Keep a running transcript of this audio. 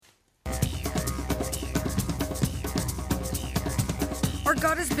Our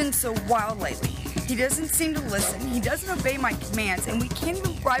God has been so wild lately. He doesn't seem to listen. He doesn't obey my commands, and we can't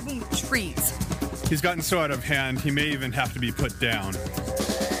even bribe him with treats. He's gotten so out of hand, he may even have to be put down.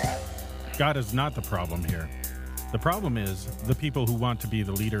 God is not the problem here. The problem is the people who want to be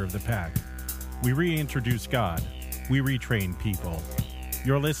the leader of the pack. We reintroduce God. We retrain people.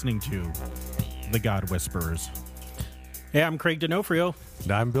 You're listening to The God Whisperers. Hey, I'm Craig D'Onofrio.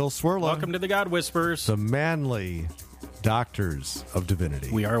 And I'm Bill Swirla. Welcome to The God Whisperers. The manly doctors of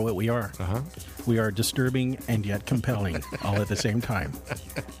divinity. We are what we are. Uh-huh. We are disturbing and yet compelling all at the same time.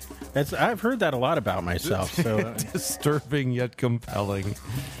 I've heard that a lot about myself. So disturbing yet compelling.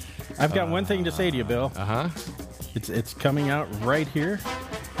 I've got one thing to say to you, Bill. Uh-huh. It's coming out right here.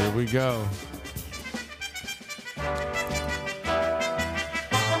 Here we go.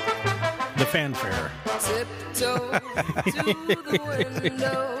 The fanfare. Tiptoe to the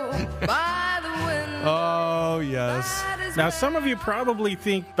window, by the window. Oh, yes. Now, some of you probably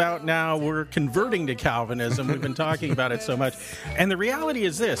think about now we're converting to Calvinism. We've been talking about it so much. And the reality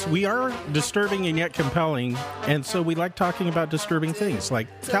is this. We are disturbing and yet compelling, and so we like talking about disturbing things like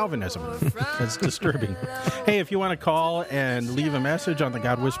Calvinism. That's disturbing. Hey, if you want to call and leave a message on the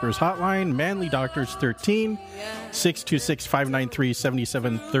God Whispers hotline, Manly Doctors 13,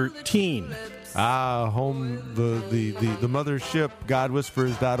 626-593-7713. Home, the mothership,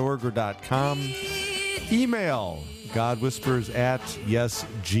 godwhispers.org or .com. Email,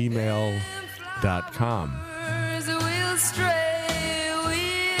 godwhispers@yesgmail.com.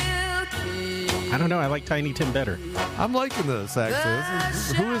 I don't know. I like Tiny Tim better. I'm liking this, actually.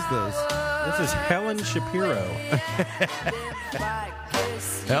 Who is this? This is Helen Shapiro.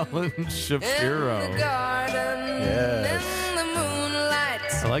 Helen Shapiro. Yes.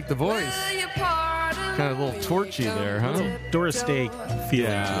 I like the voice. Kind of a little torchy there, huh? Doris Day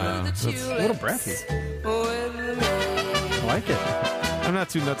feeling Yeah. to it. It's a little breathy. I like it. I'm not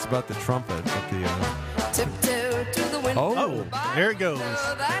too nuts about the trumpet, but the... Oh, there it goes.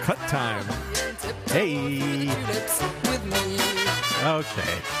 Cut time. Hey.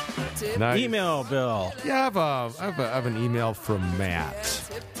 Okay. Nice. Email, Bill. Yeah, I have an email from Matt.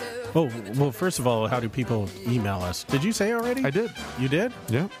 Oh, well, first of all, how do people email us? Did you say already? I did. You did?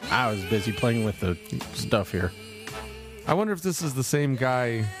 Yeah. I was busy playing with the stuff here. I wonder if this is the same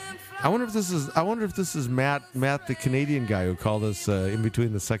guy. I wonder if this is Matt, the Canadian guy who called us in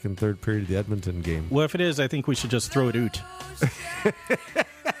between the second, third period of the Edmonton game. Well, if it is, I think we should just throw it out.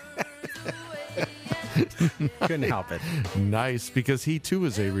 Couldn't help it. Nice, because he too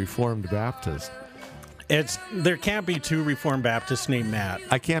is a Reformed Baptist. There can't be two Reformed Baptists named Matt.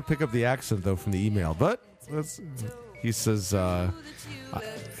 I can't pick up the accent though from the email, but he says,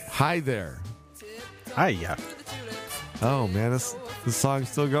 "Hi there." Hi, yeah. Oh man, this song's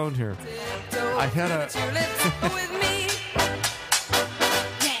still going here. I had a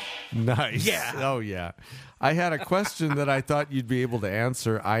nice. Yeah. Oh yeah. I had a question that I thought you'd be able to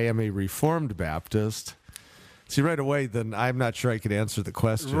answer. I am a Reformed Baptist. See, right away, then I'm not sure I could answer the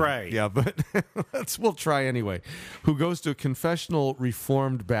question. Right. Yeah, but we'll try anyway. Who goes to a confessional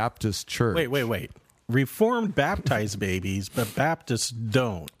Reformed Baptist church. Wait. Reformed baptize babies, but Baptists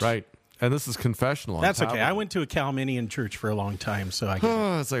don't. Right. And this is confessional. That's okay. I went to a Calminian church for a long time, so I get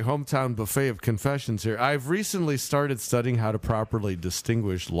it. It's like hometown buffet of confessions here. I've recently started studying how to properly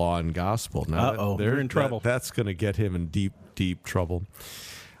distinguish law and gospel. Now, you're in trouble. That's going to get him in deep, deep trouble.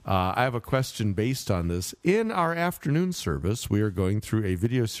 I have a question based on this. In our afternoon service, we are going through a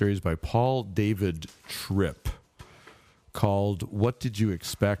video series by Paul David Tripp called What Did You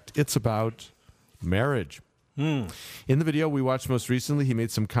Expect? It's about marriage. In the video we watched most recently, he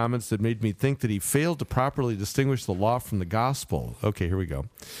made some comments that made me think that he failed to properly distinguish the law from the gospel. Okay, here we go.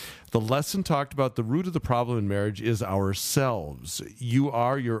 The lesson talked about the root of the problem in marriage is ourselves. You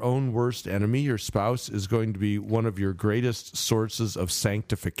are your own worst enemy. Your spouse is going to be one of your greatest sources of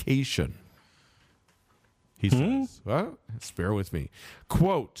sanctification. He says, well, bear with me.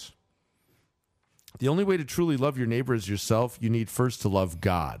 Quote, the only way to truly love your neighbor as yourself, you need first to love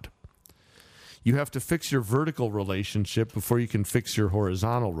God. You have to fix your vertical relationship before you can fix your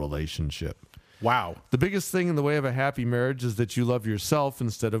horizontal relationship. Wow. The biggest thing in the way of a happy marriage is that you love yourself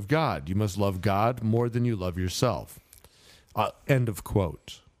instead of God. You must love God more than you love yourself. End of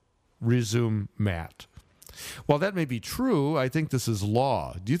quote. Resume Matt. While that may be true, I think this is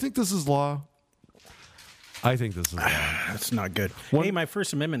law. Do you think this is law? I think this is law. That's not good. Hey, my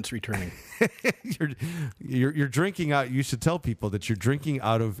First Amendment's returning. You're drinking out. You should tell people that you're drinking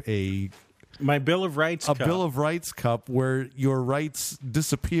out of my Bill of Rights cup. Bill of Rights cup where your rights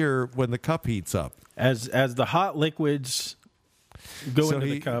disappear when the cup heats up. As the hot liquids Go into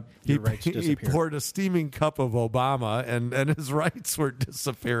the cup, your rights he disappear. poured a steaming cup of Obama, and his rights were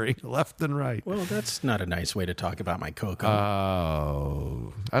disappearing left and right. Well, that's not a nice way to talk about my cocoa.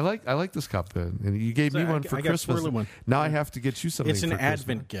 Oh, I like this cup, and you gave me one for I got Christmas. Swirly one. Now I have to get you something. It's an for Christmas.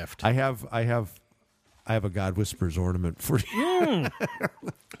 Advent gift. I have a God Whispers ornament for you.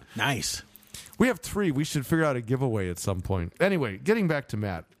 Nice. We have 3. We should figure out a giveaway at some point. Anyway, getting back to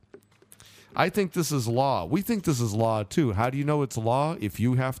Matt. I think this is law. We think this is law, too. How do you know it's law? If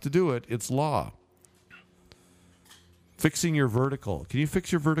you have to do it, it's law. Fixing your vertical. Can you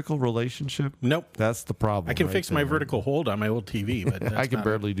fix your vertical relationship? Nope. That's the problem. I can right fix my there. vertical hold on my old TV, but that's I can not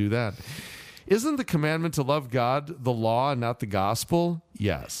barely do that. Isn't the commandment to love God the law and not the gospel?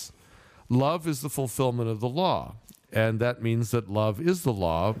 Yes. Love is the fulfillment of the law. And that means that love is the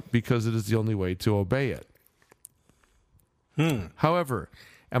law because it is the only way to obey it. However,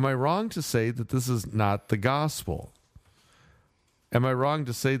 am I wrong to say that this is not the gospel? Am I wrong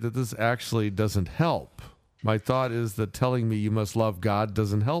to say that this actually doesn't help? My thought is that telling me you must love God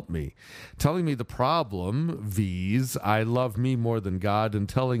doesn't help me. Telling me the problem, viz., I love me more than God, and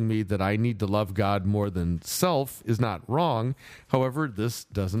telling me that I need to love God more than self is not wrong. However, this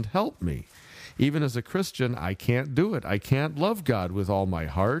doesn't help me. Even as a Christian, I can't do it. I can't love God with all my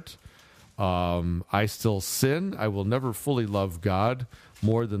heart. I still sin. I will never fully love God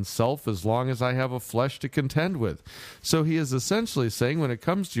more than self as long as I have a flesh to contend with. So he is essentially saying when it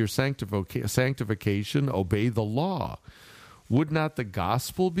comes to your sanctification, obey the law. Would not the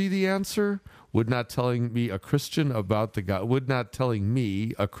gospel be the answer? Would not telling me a Christian about the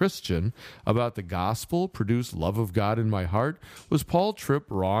gospel produce love of God in my heart? Was Paul Tripp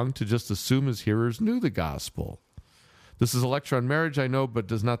wrong to just assume his hearers knew the gospel? This is a lecture on marriage, I know, but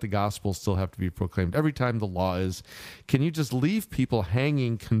does not the gospel still have to be proclaimed every time the law is? Can you just leave people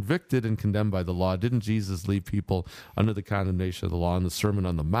hanging, convicted and condemned by the law? Didn't Jesus leave people under the condemnation of the law in the Sermon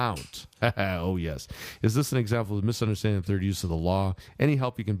on the Mount? Oh, yes. Is this an example of misunderstanding the third use of the law? Any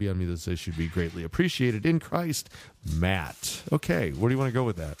help you can be on me this issue would be greatly appreciated. In Christ, Matt. Okay, where do you want to go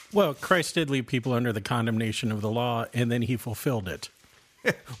with that? Well, Christ did leave people under the condemnation of the law, and then he fulfilled it.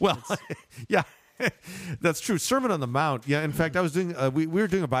 Well, yeah. That's true. Sermon on the Mount. Yeah. In fact, I was doing. We were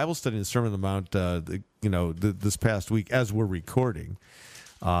doing a Bible study in the Sermon on the Mount. This past week as we're recording,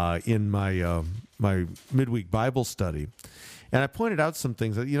 in my my midweek Bible study, and I pointed out some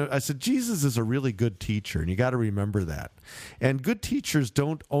things that I said Jesus is a really good teacher, and you got to remember that. And good teachers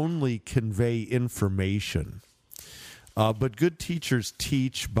don't only convey information. But good teachers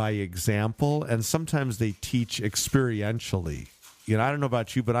teach by example, and sometimes they teach experientially. I don't know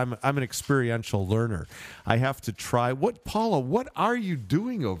about you, but I'm an experiential learner. I have to try. Paula, what are you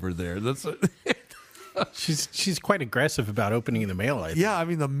doing over there? She's quite aggressive about opening the mail. I think. Yeah, I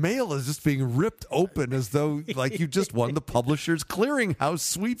mean, the mail is just being ripped open as though like you just won the Publishers Clearinghouse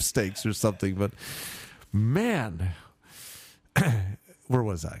sweepstakes or something. But man, where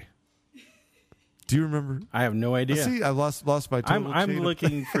was I? Do you remember? I have no idea. See, I lost my total I'm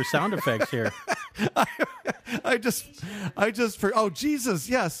looking for sound effects here. I just oh Jesus,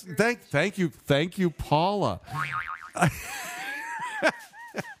 yes. Thank you, Paula. Why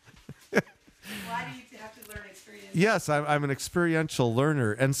do you have to learn experience? Yes, I'm an experiential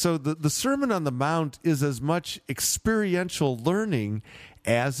learner. And so the Sermon on the Mount is as much experiential learning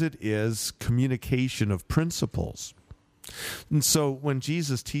as it is communication of principles. And so when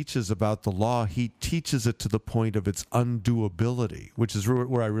Jesus teaches about the law, he teaches it to the point of its undoability, which is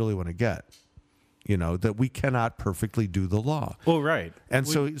where I really want to get. That we cannot perfectly do the law. Well, right. And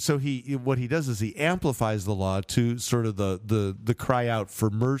so what he does is he amplifies the law to sort of the cry out for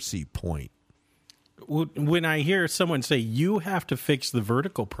mercy point. When I hear someone say, you have to fix the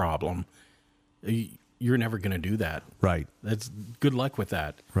vertical problem, you're never going to do that. Right. That's good luck with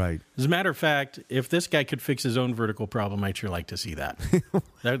that. Right. As a matter of fact, if this guy could fix his own vertical problem, I'd sure like to see that.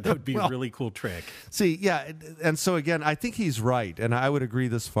 That would be a really cool trick. See, yeah, and so again, I think he's right, and I would agree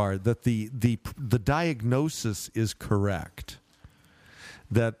this far that the diagnosis is correct.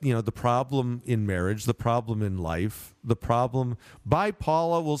 That the problem in marriage, the problem in life, the problem. Bye,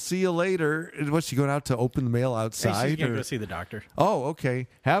 Paula. We'll see you later. What's she going out to open the mail outside? She's going to go see the doctor. Oh, okay.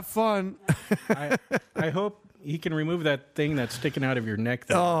 Have fun. I hope he can remove that thing that's sticking out of your neck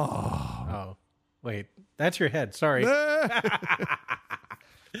there. Oh, wait. That's your head. Sorry.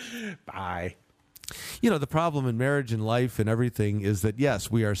 Bye. The problem in marriage and life and everything is that, yes,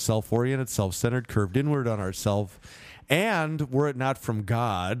 we are self-oriented, self-centered, curved inward on ourselves. And were it not from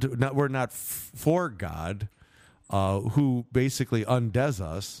God, were it not for God, who basically undoes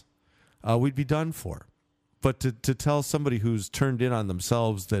us, we'd be done for. But to tell somebody who's turned in on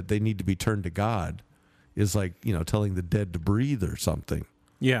themselves that they need to be turned to God is like, telling the dead to breathe or something.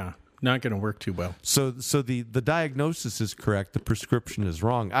 Yeah, not going to work too well. So the diagnosis is correct. The prescription is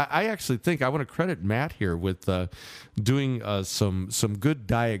wrong. I actually think I want to credit Matt here with doing some good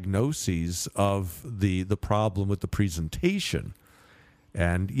diagnoses of the problem with the presentation.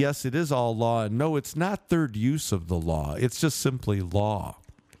 And yes, it is all law. And no, it's not third use of the law. It's just simply law.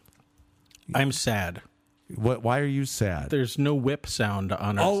 I'm sad. Why are you sad? There's no whip sound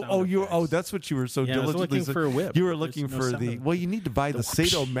on our sound effects. That's what you were so Yeah, I was diligently looking for a whip. You were There's looking no for sound the. of- Well, you need to buy the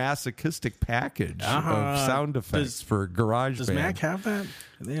sadomasochistic package of sound effects for GarageBand. Does Mac have that?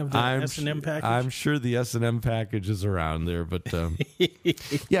 Do they have the S&M package? I'm sure the S&M package is around there, but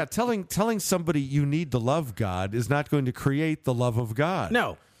yeah, telling somebody you need to love God is not going to create the love of God.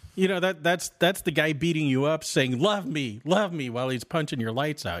 No. That's the guy beating you up saying, love me, while he's punching your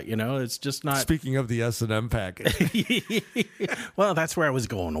lights out. It's just not. Speaking of the S&M package. Well, that's where I was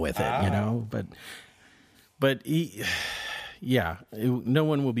going with it, But no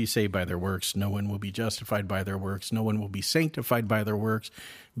one will be saved by their works. No one will be justified by their works. No one will be sanctified by their works.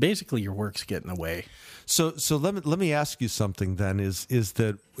 Basically, your works get in the way. So let me ask you something then, is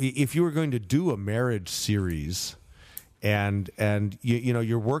that if you were going to do a marriage series and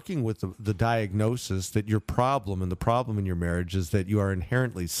you're working with the diagnosis that your problem and the problem in your marriage is that you are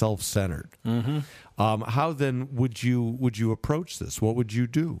inherently self-centered, how then would you approach this? What would you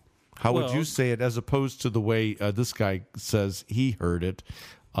do? How would you say it as opposed to the way this guy says he heard it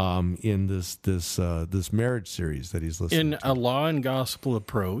in this marriage series that he's listening In to? a law and gospel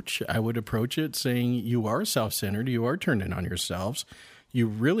approach, I would approach it saying you are self-centered, you are turned in on yourselves, you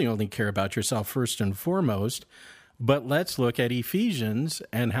really only care about yourself first and foremost. But let's look at Ephesians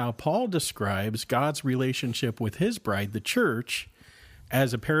and how Paul describes God's relationship with his bride, the church,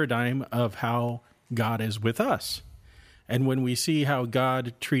 as a paradigm of how God is with us. And when we see how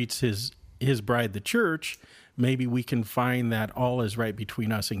God treats his bride, the church, maybe we can find that all is right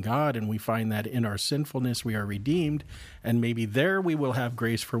between us and God, and we find that in our sinfulness we are redeemed, and maybe there we will have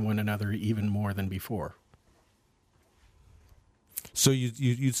grace for one another even more than before. So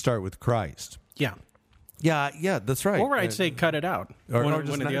you'd start with Christ. Yeah. Yeah, that's right. Or I'd say cut it out. Or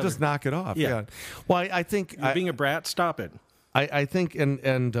just knock it off. Yeah. Well, I think You're being a brat, stop it. I think,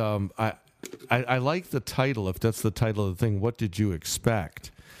 and I like the title. If that's the title of the thing, what did you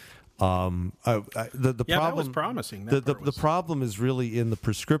expect? The problem, that was promising. The problem is really in the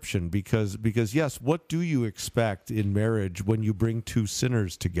prescription because yes, what do you expect in marriage when you bring two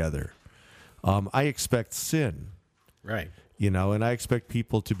sinners together? I expect sin, right? And I expect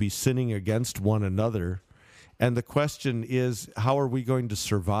people to be sinning against one another. And the question is, how are we going to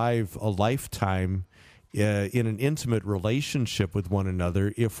survive a lifetime in an intimate relationship with one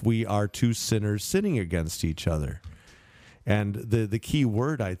another if we are two sinners sinning against each other? And the key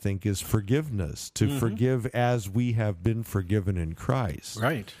word, I think, is forgiveness, to forgive as we have been forgiven in Christ.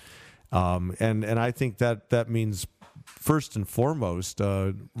 Right. And I think that means, first and foremost,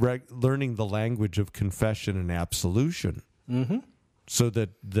 learning the language of confession and absolution. So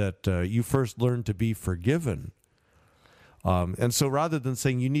that you first learn to be forgiven. And so rather than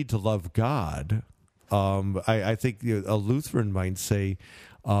saying you need to love God, I think a Lutheran might say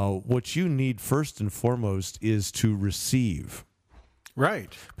what you need first and foremost is to receive.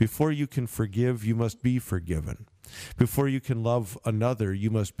 Right. Before you can forgive, you must be forgiven. Before you can love another, you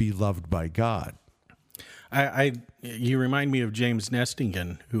must be loved by God. You remind me of James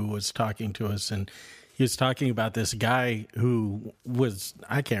Nestingen, who was talking to us, and he was talking about this guy who was,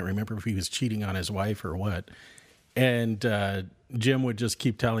 I can't remember if he was cheating on his wife or what. And Jim would just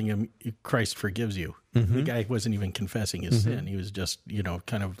keep telling him, Christ forgives you. The guy wasn't even confessing his sin. He was just,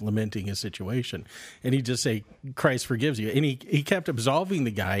 kind of lamenting his situation. And he'd just say, Christ forgives you. And he kept absolving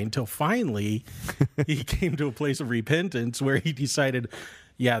the guy until finally he came to a place of repentance where he decided,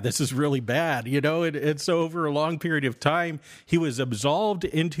 yeah, this is really bad, and so over a long period of time, he was absolved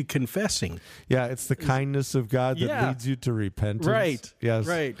into confessing. Yeah, it's the kindness of God that leads you to repentance. Right. Yes.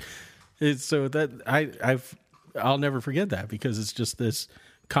 Right. So that I'll never forget that, because it's just this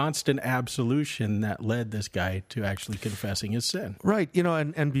constant absolution that led this guy to actually confessing his sin. Right.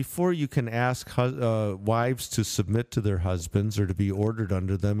 And before you can ask wives to submit to their husbands or to be ordered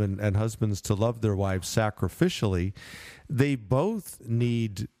under them, and husbands to love their wives sacrificially, they both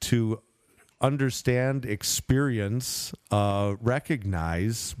need to understand, experience,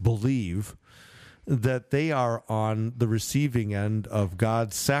 recognize, believe that they are on the receiving end of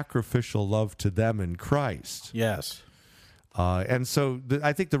God's sacrificial love to them in Christ. Yes. And so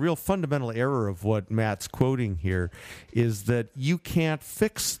I think the real fundamental error of what Matt's quoting here is that you can't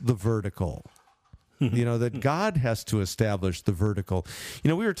fix the vertical. that God has to establish the vertical.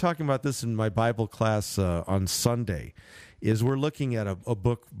 We were talking about this in my Bible class on Sunday, is we're looking at a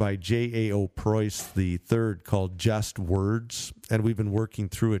book by J.A.O. Preuss III called Just Words, and we've been working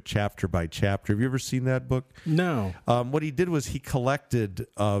through it chapter by chapter. Have you ever seen that book? No. What he did was he collected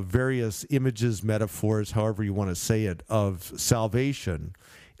various images, metaphors, however you want to say it, of salvation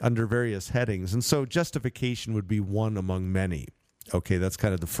under various headings. And so justification would be one among many. Okay, that's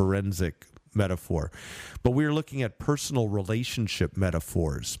kind of the forensic metaphor. But we were looking at personal relationship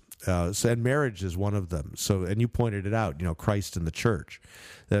metaphors. And marriage is one of them. So, and you pointed it out, Christ and the church.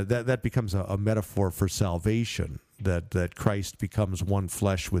 That becomes a metaphor for salvation, that Christ becomes one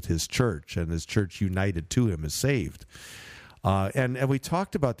flesh with his church, and his church united to him is saved. And we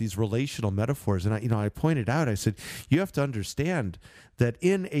talked about these relational metaphors, and I pointed out, I said, you have to understand that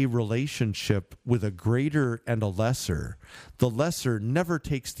in a relationship with a greater and a lesser, the lesser never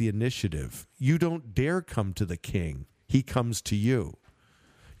takes the initiative. You don't dare come to the king. He comes to you.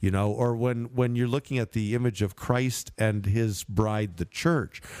 Or when you're looking at the image of Christ and his bride, the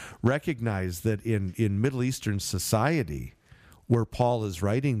church, recognize that in Middle Eastern society, where Paul is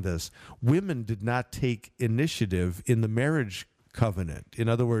writing this, women did not take initiative in the marriage covenant. In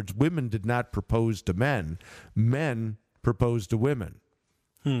other words, women did not propose to men. Men proposed to women.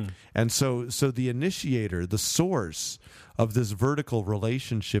 And so the initiator, the source of this vertical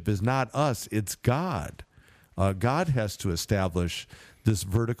relationship is not us, it's God. God has to establish this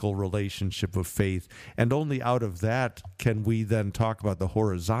vertical relationship of faith, and only out of that can we then talk about the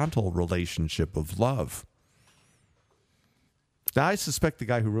horizontal relationship of love. Now, I suspect the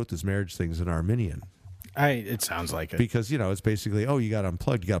guy who wrote this marriage thing is an Arminian. It sounds like it. Because, it's basically, you got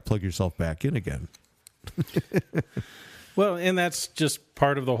unplugged, you got to plug yourself back in again. Well, and that's just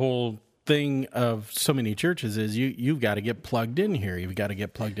part of the whole thing of so many churches is you've got to get plugged in here. You've got to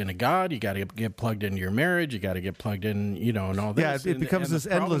get plugged into God. You got to get plugged into your marriage. You got to get plugged in, and all this. Yeah, it becomes this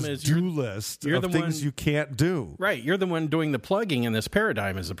endless do list of things you can't do. Right. You're the one doing the plugging in this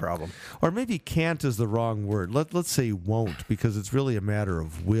paradigm is the problem. Or maybe can't is the wrong word. Let's say won't, because it's really a matter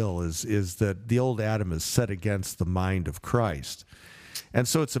of will, is that the old Adam is set against the mind of Christ. And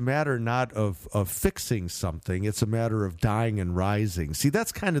so it's a matter not of fixing something, it's a matter of dying and rising. See,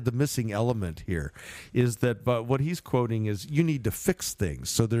 that's kind of the missing element here, is that but what he's quoting is you need to fix things.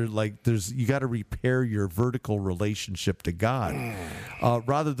 So you got to repair your vertical relationship to God.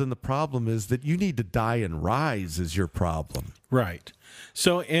 Rather than the problem is that you need to die and rise is your problem. Right.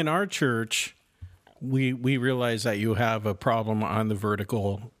 So in our church, we realize that you have a problem on the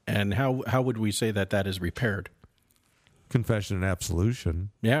vertical, and how would we say that is repaired? Confession and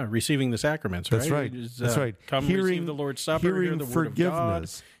absolution. Yeah, receiving the sacraments, right? That's right. That's right. Come receive the Lord's Supper, hear the word of God,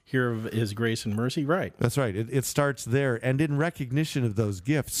 hear of his grace and mercy, right. That's right. It starts there. And in recognition of those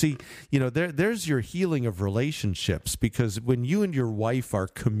gifts, see, there's your healing of relationships, because when you and your wife are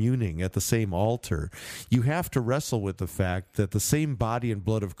communing at the same altar, you have to wrestle with the fact that the same body and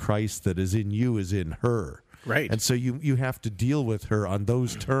blood of Christ that is in you is in her. Right. And so you have to deal with her on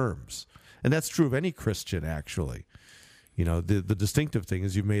those terms. And that's true of any Christian, actually. The distinctive thing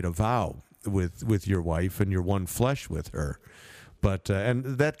is you made a vow with your wife and you're one flesh with her. But and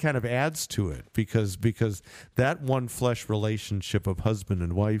that kind of adds to it because that one flesh relationship of husband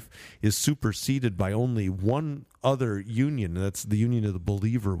and wife is superseded by only one other union. That's the union of the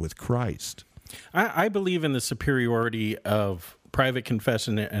believer with Christ. I believe in the superiority of private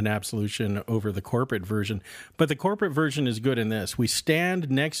confession and absolution over the corporate version. But the corporate version is good in this. We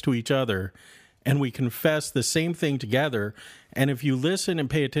stand next to each other and we confess the same thing together. And if you listen and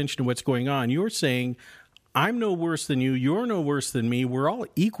pay attention to what's going on, you're saying, I'm no worse than you. You're no worse than me. We're all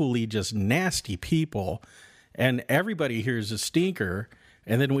equally just nasty people. And everybody hears a stinker.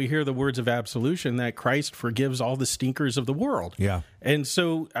 And then we hear the words of absolution that Christ forgives all the stinkers of the world. Yeah. And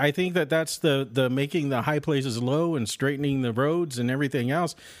so I think that's the making the high places low and straightening the roads and everything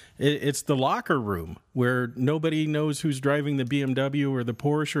else. It's the locker room where nobody knows who's driving the BMW or the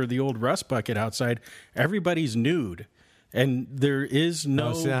Porsche or the old rust bucket outside. Everybody's nude. And there is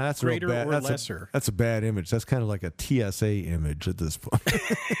no greater or lesser. That's a bad image. That's kind of like a TSA image at this point.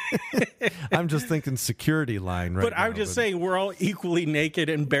 I'm just thinking security line right now. But I'm just saying we're all equally naked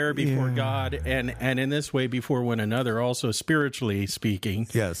and bare before God and in this way before one another, also spiritually speaking.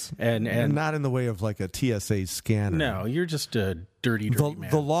 Yes. And not in the way of like a TSA scanner. No, you're just a dirty man.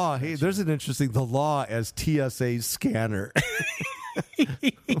 The law, hey, there's an interesting, the law as TSA scanner.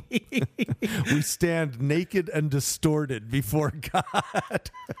 We stand naked and distorted before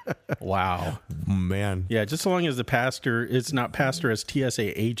God. Wow. Man. Yeah, just so long as the pastor is not pastor as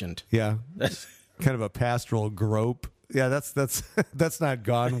TSA agent. Yeah. Kind of a pastoral grope. Yeah, that's not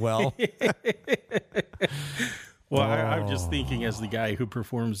gone well. Well, I'm just thinking as the guy who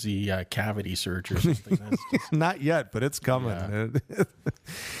performs the cavity search or something. That's just, Not yet, but it's coming.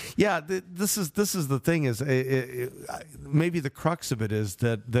 Yeah, this is the thing is maybe the crux of it is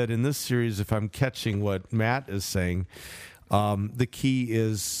that in this series, if I'm catching what Matt is saying, the key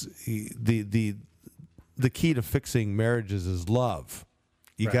is the key to fixing marriages is love.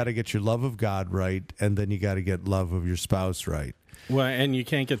 You got to get your love of God right, and then you got to get love of your spouse right. well, and you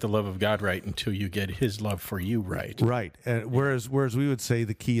can't get the love of God right until you get His love for you right. Right. And whereas we would say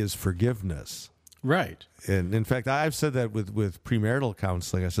the key is forgiveness. Right. And in fact, I've said that with premarital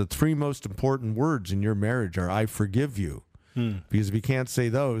counseling. I said 3 most important words in your marriage are "I forgive you," because if you can't say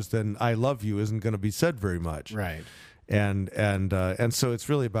those, then "I love you" isn't going to be said very much. Right. And so it's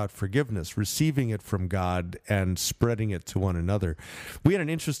really about forgiveness, receiving it from God and spreading it to one another. We had an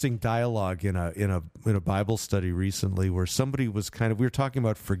interesting dialogue in a Bible study recently where somebody was we were talking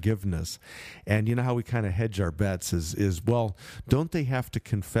about forgiveness, and you know how we kind of hedge our bets is well, don't they have to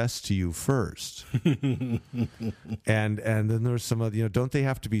confess to you first? and then there was some other, don't they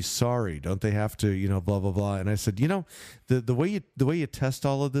have to be sorry? Don't they have to, blah blah blah? And I said, the way you test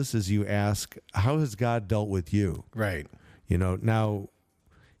all of this is you ask, how has God dealt with you? Right. Now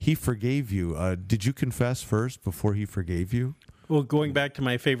He forgave you. Did you confess first before He forgave you? Well, going back to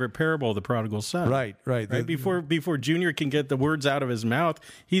my favorite parable, the prodigal son. Right. Before Junior can get the words out of his mouth,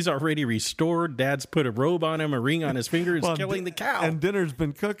 he's already restored. Dad's put a robe on him, a ring on his finger. He's killing the cow. And dinner's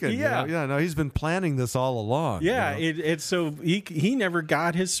been cooking. Yeah. No, he's been planning this all along. Yeah, it's so he never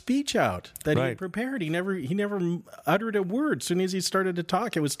got his speech out that he Right. had prepared. He never uttered a word. As soon as he started to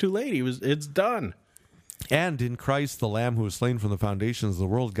talk, it was too late. It's done. And in Christ, the Lamb who was slain from the foundations of the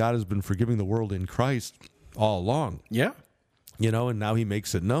world, God has been forgiving the world in Christ all along. Yeah. And now He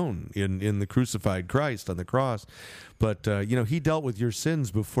makes it known in the crucified Christ on the cross. But, He dealt with your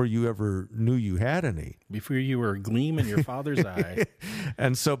sins before you ever knew you had any. Before you were a gleam in your father's eye.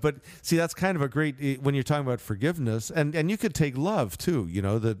 And so, but see, that's kind of a great, when you're talking about forgiveness, and you could take love too,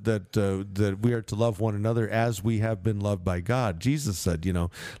 that we are to love one another as we have been loved by God. Jesus said,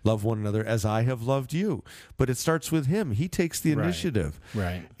 love one another as I have loved you. But it starts with Him. He takes the initiative.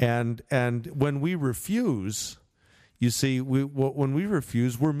 Right. And when we refuse, you see, when we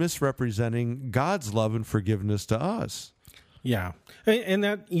refuse, we're misrepresenting God's love and forgiveness to us. Yeah. And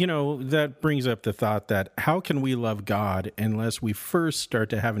that, that brings up the thought that how can we love God unless we first start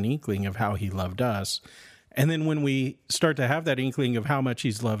to have an inkling of how He loved us? And then when we start to have that inkling of how much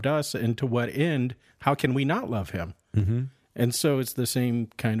He's loved us and to what end, how can we not love Him? Mm-hmm. And so it's the same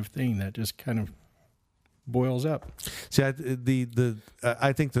kind of thing that just kind of boils up. See, I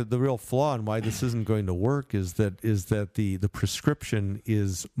think that the real flaw in why this isn't going to work is that the prescription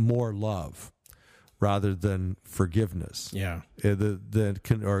is more love rather than forgiveness. Yeah.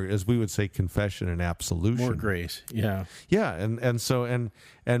 Or as we would say, confession and absolution. More grace. Yeah. Yeah,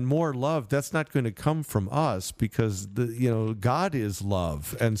 and more love. That's not going to come from us because God is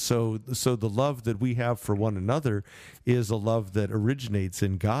love, and so the love that we have for one another is a love that originates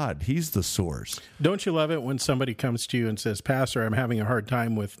in God. He's the source. Don't you love it when somebody comes to you and says, "Pastor, I'm having a hard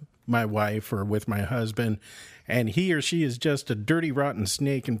time with my wife or with my husband, and he or she is just a dirty, rotten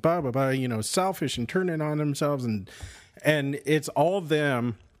snake and blah, blah, blah, selfish and turning on themselves, and it's all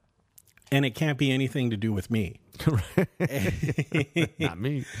them, and it can't be anything to do with me." Not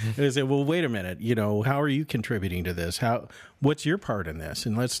me. They say, "Well, wait a minute. How are you contributing to this? What's your part in this?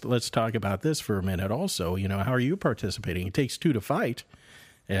 And let's talk about this for a minute. Also, how are you participating? It takes 2 to fight,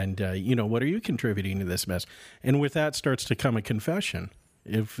 and what are you contributing to this mess?" And with that starts to come a confession.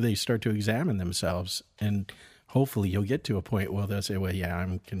 If they start to examine themselves, and hopefully you'll get to a point where they'll say, "Well, yeah,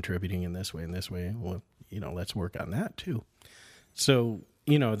 I'm contributing in this way and this way. Well, let's work on that too." So,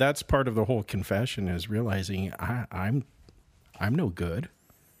 that's part of the whole confession is realizing I'm no good.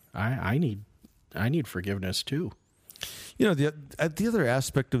 I need forgiveness too. The other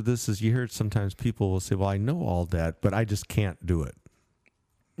aspect of this is you hear sometimes people will say, "Well, I know all that, but I just can't do it."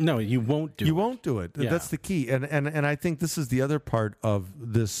 No, you won't do it. You won't do it. Yeah. That's the key. And I think this is the other part of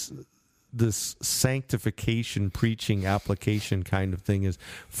this sanctification preaching application kind of thing is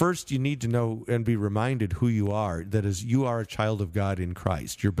first you need to know and be reminded who you are. That is, you are a child of God in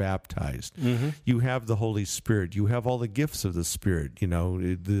Christ. You're baptized. Mm-hmm. You have the Holy Spirit. You have all the gifts of the Spirit.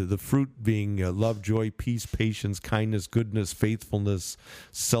 The fruit being love, joy, peace, patience, kindness, goodness, faithfulness,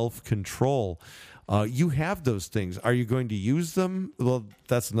 self-control. You have those things. Are you going to use them? Well,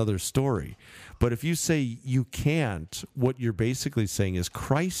 that's another story. But if you say you can't, what you're basically saying is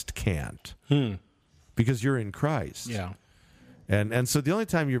Christ can't. Because you're in Christ. Yeah. And so the only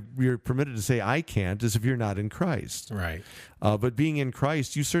time you're permitted to say I can't is if you're not in Christ. Right. But being in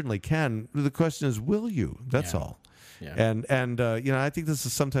Christ, you certainly can. The question is, will you? That's all. Yeah. And I think this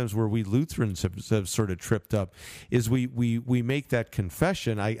is sometimes where we Lutherans have sort of tripped up, is we make that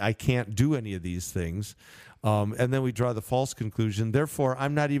confession, I can't do any of these things, and then we draw the false conclusion, therefore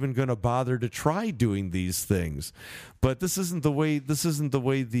I'm not even going to bother to try doing these things. But this isn't the way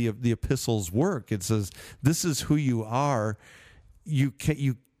the epistles work. It says this is who you are.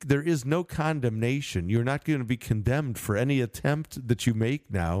 There is no condemnation. You're not going to be condemned for any attempt that you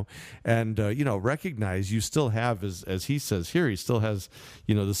make now. And, recognize you still have, as he says here, he still has,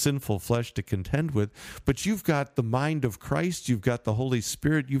 the sinful flesh to contend with. But you've got the mind of Christ. You've got the Holy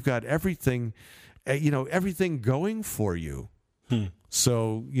Spirit. You've got everything, everything going for you.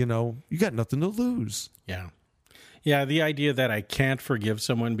 So, you got nothing to lose. Yeah. Yeah, the idea that I can't forgive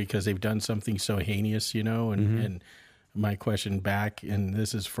someone because they've done something so heinous, and my question back, and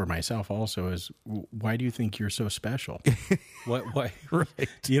this is for myself also, is why do you think you're so special? Why? Right.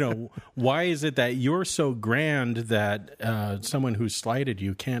 Why is it that you're so grand that someone who slighted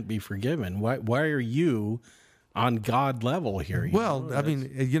you can't be forgiven? Why are you on God level here?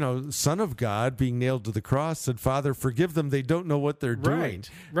 Son of God being nailed to the cross said, Father, forgive them. They don't know what they're doing.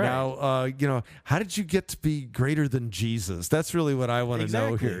 Right. Now, how did you get to be greater than Jesus? That's really what I want to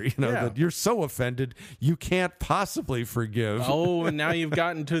know here. That you're so offended, you can't possibly forgive. Oh, and now you've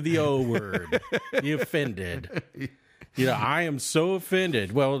gotten to the O word. You offended. I am so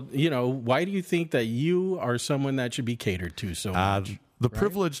offended. Well, why do you think that you are someone that should be catered to so much? The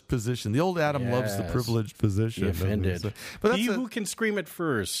privileged position. The old Adam loves the privileged position. He offended. But he who can scream it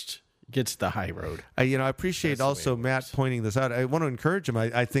first gets the high road. I appreciate also Matt pointing this out. I want to encourage him.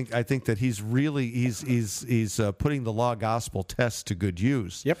 I think that he's putting the law gospel test to good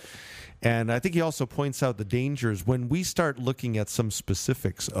use. Yep. And I think he also points out the dangers when we start looking at some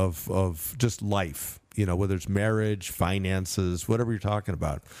specifics of just life, whether it's marriage, finances, whatever you're talking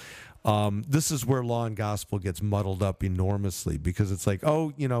about. This is where law and gospel gets muddled up enormously, because it's like,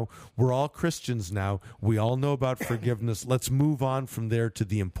 we're all Christians now. We all know about forgiveness. Let's move on from there to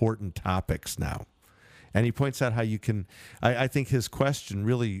the important topics now. And he points out how you can, I think his question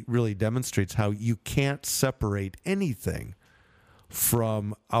really, really demonstrates how you can't separate anything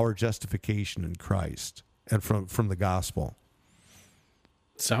from our justification in Christ and from the gospel.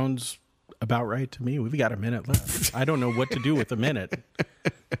 Sounds about right to me. We've got a minute left. I don't know what to do with a minute.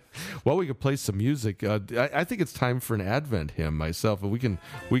 Well, we could play some music. I think it's time for an Advent hymn myself. We can.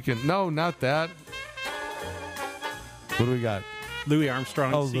 No, not that. What do we got? Louis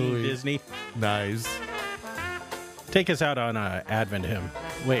Armstrong singing Louis. Disney. Nice. Take us out on an Advent hymn.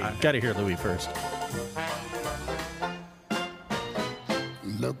 Wait, got to hear Louis first.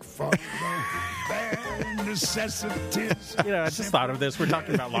 Look for the bare necessities. I just thought of this. We're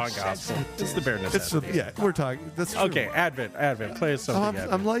talking about law and gospel. It's the bare necessities. We're talking. That's true. Okay, Advent. Play us something.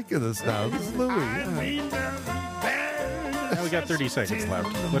 I'm liking this now. This is Louis. Now we got 30 seconds left.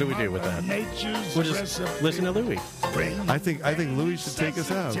 What do we do with that? We'll just listen to Louis. I think Louis should take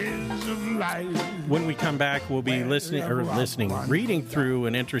us out. When we come back, we'll be reading through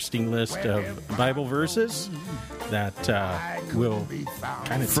an interesting list of Bible verses that will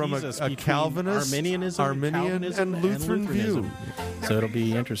kind of from tease us a Calvinist, Arminian, and Lutheran view. So it'll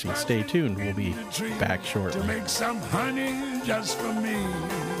be interesting. Stay tuned. We'll be back shortly. To make some honey just for me.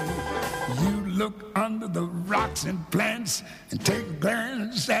 You look under the rocks and plants and take a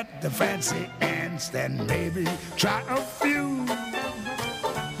glance at the fancy ants. Then maybe try a few.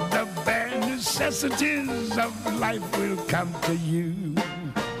 The bare necessities of life will come to you.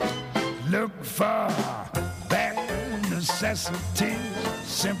 Look for bare necessities,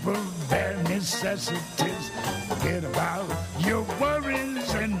 simple bare necessities. Forget about your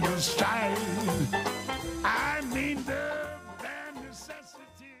worries and your strife. I mean the bare necessities.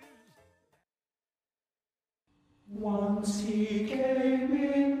 Once he came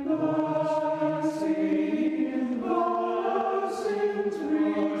in blessing, blessings,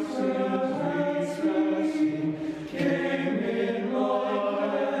 came in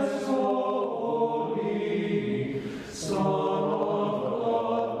glorious, holy, Son of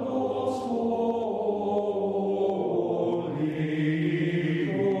God most holy,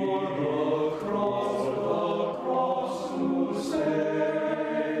 for the cross to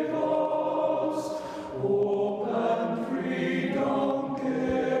save us. Open freedom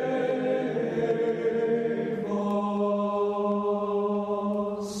gave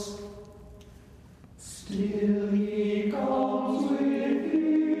us. Still he comes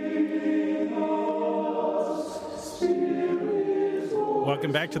within us. Still his voice.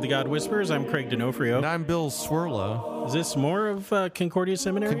 Welcome back to the God Whispers. I'm Craig D'Onofrio. And I'm Bill Swirla. Is this more of Concordia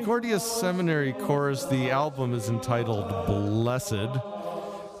Seminary? Concordia Seminary Chorus. The album is entitled Blessed,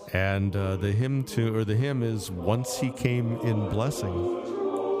 and the hymn is Once He Came in Blessing.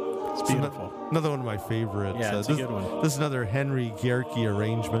 It's beautiful. Another one of my favorites. Yeah, it's a good one. This is another Henry Gierke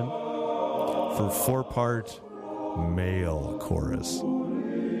arrangement for 4-part male chorus.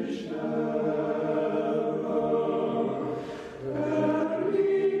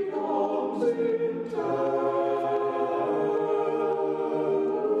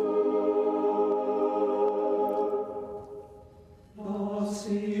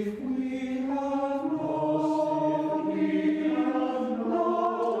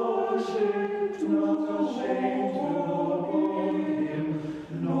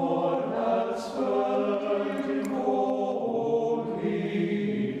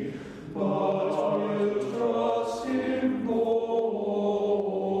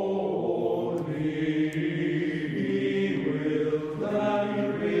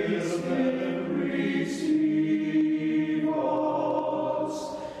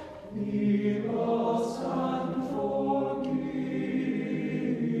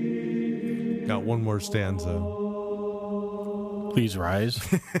 Got one more stanza. Please rise.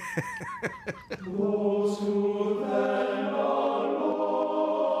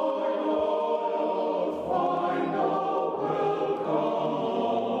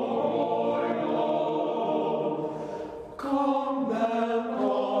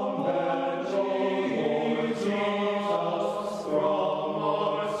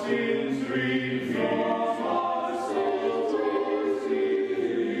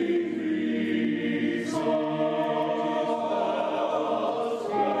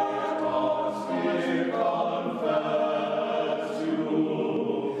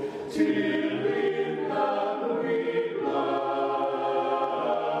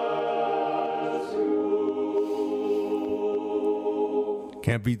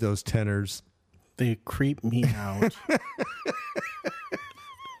 Can't beat those tenors. They creep me out.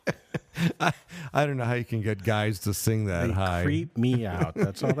 I don't know how you can get guys to sing that They high. creep me out.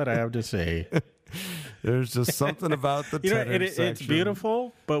 That's all that I have to say. There's just something about the tenor It's section.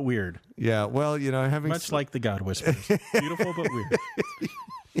 beautiful, but weird. Yeah, well, having Much like the God Whispers. Beautiful, but weird.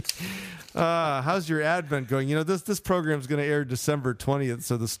 how's your Advent going? This program's going to air December 20th,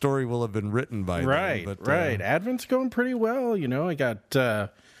 so the story will have been written by Right, then. But, right. Advent's going pretty well. I got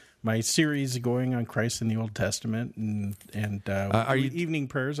my series going on Christ in the Old Testament, and are you- evening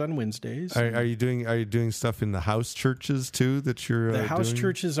prayers on Wednesdays. Are you doing stuff in the house churches too that you're The house doing?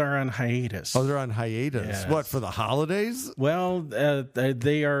 churches are on hiatus. Oh, they're on hiatus. Yes. What, for the holidays? Well,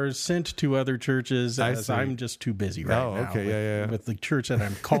 they are sent to other churches I as see. I'm just too busy right Oh, now. okay, yeah. With the church that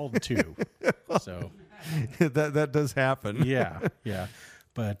I'm called to. So, that does happen. yeah.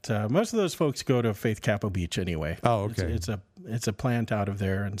 But most of those folks go to Faith Capo Beach anyway. Oh, okay. It's a plant out of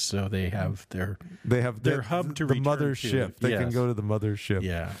there, and so they have their their hub to the return mothership. to. They can Yes. go to the mothership.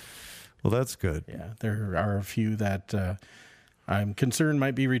 Yeah. Well, that's good. Yeah, there are a few that I'm concerned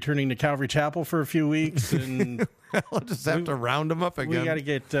might be returning to Calvary Chapel for a few weeks, and I'll just have to round them up again. we got to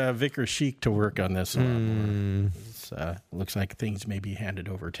get Vicar Sheik to work on this one. Looks like things may be handed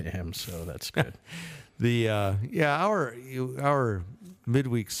over to him, so that's good. Our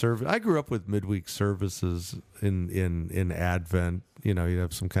midweek service. I grew up with midweek services in Advent. You'd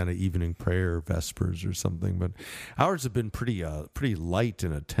have some kind of evening prayer, Vespers or something. But ours have been pretty light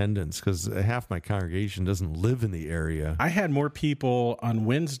in attendance because half my congregation doesn't live in the area. I had more people on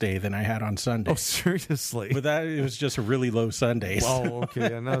Wednesday than I had on Sunday. Oh, seriously? But it was just a really low Sunday. Oh,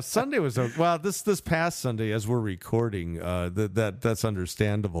 okay. And Sunday was this past Sunday, as we're recording, that's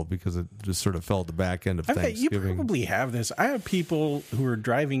understandable because it just sort of fell at the back end of I bet you Thanksgiving. probably have this. I have people who are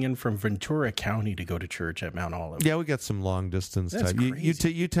driving in from Ventura County to go to church at Mount Olive. Yeah, we got some long distance That's type. You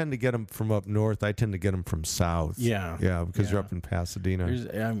crazy. you tend to get them from up north. I tend to get them from south. Yeah. because you're up in Pasadena.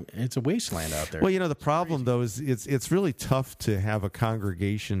 It's a wasteland out there. Well, the problem though is it's really tough to have a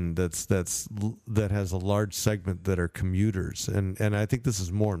congregation that has a large segment that are commuters, and I think this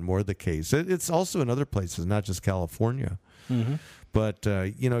is more and more the case. It's also in other places, not just California. Mm-hmm. But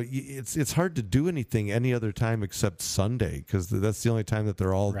it's hard to do anything any other time except Sunday because that's the only time that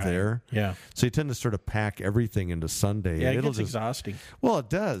they're all Right. there. Yeah. So you tend to sort of pack everything into Sunday. Yeah, and it it'll gets exhausting. Well, it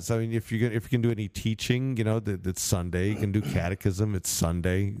does. I mean, if you can do any teaching, it's Sunday. You can do catechism. It's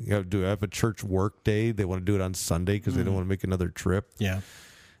Sunday. You have a church work day. They want to do it on Sunday because they don't want to make another trip. Yeah.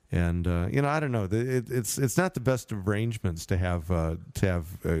 And I don't know. It's not the best of arrangements to have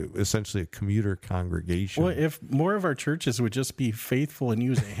essentially a commuter congregation. Well, if more of our churches would just be faithful and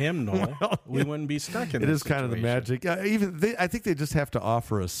use a hymnal, we wouldn't be stuck in. It that is kind of the magic. I think they just have to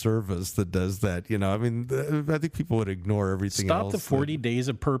offer a service that does that. I mean, I think people would ignore everything Stop else. the 40 days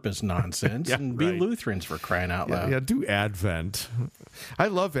of purpose nonsense and be Lutherans, for crying out loud. Yeah, do Advent. I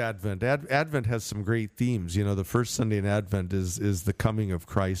love Advent. Advent has some great themes. The first Sunday in Advent is the coming of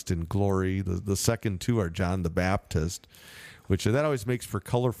Christ in glory. The second two are John the Baptist, which that always makes for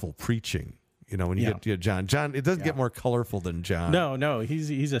colorful preaching. When you get John, it doesn't get more colorful than John. No,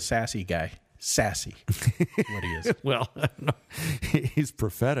 he's a sassy guy. Sassy, what he is. Well, he's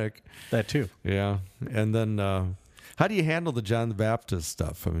prophetic. That too. Yeah, and then how do you handle the John the Baptist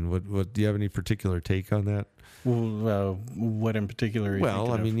stuff? I mean, what do you have any particular take on that? Well, what in particular?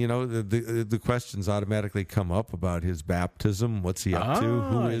 Well, I mean, the questions automatically come up about his baptism. What's he up to?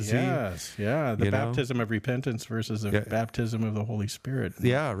 Who is he? Yes, yeah. The baptism of repentance versus the baptism of the Holy Spirit.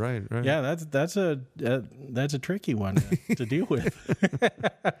 Yeah, right. Yeah, that's a tricky one to deal with.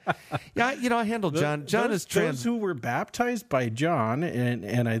 Yeah, I handle John. Those who were baptized by John,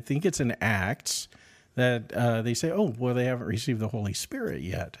 and I think it's in Acts. That they say, they haven't received the Holy Spirit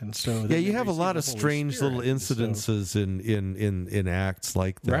yet, and so you have a lot of strange little incidences in Acts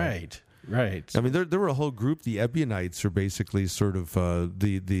like that. Right. I mean, there were a whole group. The Ebionites are basically sort of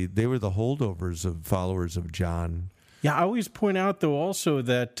they were the holdovers of followers of John. Yeah, I always point out though also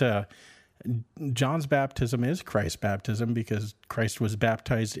that John's baptism is Christ's baptism because Christ was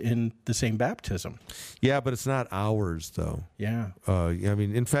baptized in the same baptism. Yeah, but it's not ours, though. Yeah. I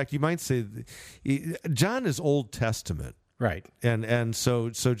mean, in fact, you might say John is Old Testament. Right. And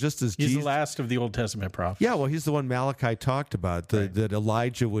so just as he's the last of the Old Testament prophets. Yeah, well, he's the one Malachi talked about, that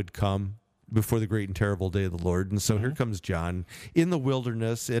Elijah would come before the great and terrible day of the Lord. And so here comes John in the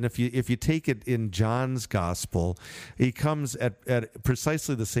wilderness. And if you take it in John's gospel, he comes at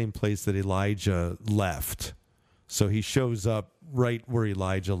precisely the same place that Elijah left. So he shows up right where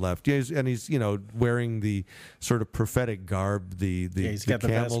Elijah left. And he's wearing the sort of prophetic garb, the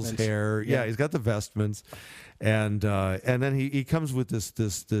camel's hair. Yeah, he's got the vestments. And then he comes with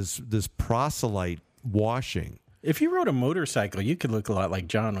this proselyte washing. If you rode a motorcycle, you could look a lot like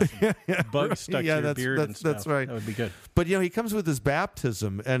John with bugs stuck to your beard and stuff. That's right. That would be good. But, he comes with his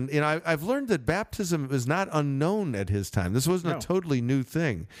baptism. And I've learned that baptism is not unknown at his time. This wasn't a totally new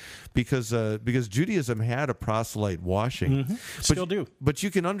thing because Judaism had a proselyte washing. Mm-hmm. Still do. But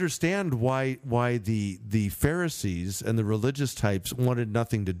you can understand why the Pharisees and the religious types wanted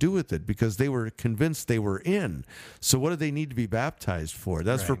nothing to do with it because they were convinced they were in. So what do they need to be baptized for?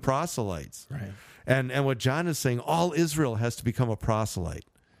 That's for proselytes. Right. And what John is saying, all Israel has to become a proselyte.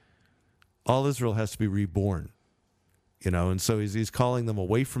 All Israel has to be reborn. And so he's calling them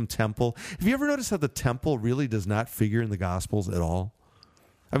away from temple. Have you ever noticed how the temple really does not figure in the Gospels at all?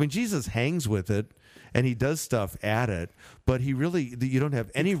 I mean, Jesus hangs with it, and he does stuff at it, but you don't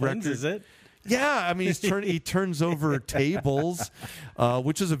have any record. Is it? Yeah, I mean, he turns over tables,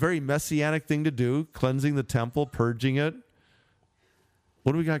 which is a very messianic thing to do, cleansing the temple, purging it.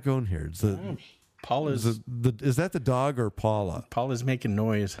 What do we got going here? Paula's is that the dog or Paula? Paula's making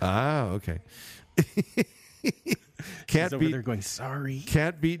noise. Ah, okay. He's over there going, sorry.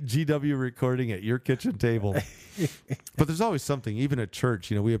 Can't beat GW recording at your kitchen table. But there's always something, even at church.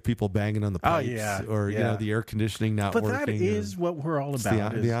 We have people banging on the pipes, or the air conditioning not working. But that is what we're all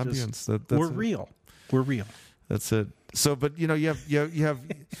about. The ambience. We're real. We're real. That's it. So, but you have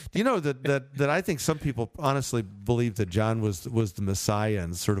that I think some people honestly believe that John was the Messiah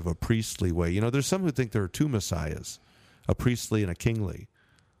in sort of a priestly way. There's some who think there are two Messiahs, a priestly and a kingly.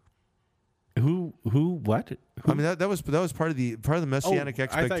 What? I mean, that was part of the messianic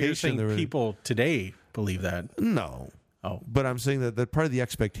expectation. I thought you were saying people today believe that. No. Oh, but I'm saying that part of the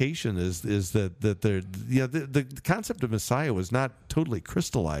expectation is that the concept of Messiah was not totally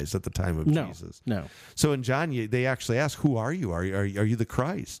crystallized at the time of Jesus. No. So in John, they actually ask, "Who are you? Are you the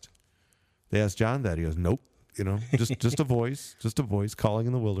Christ?" They asked John that. He goes, "Nope." Just a voice calling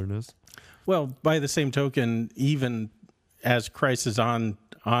in the wilderness. Well, by the same token, even as Christ is on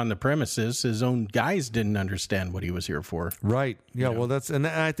the premises, his own guys didn't understand what he was here for. Right. Yeah. Well, I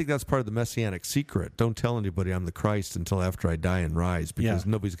think that's part of the messianic secret. Don't tell anybody I'm the Christ until after I die and rise, because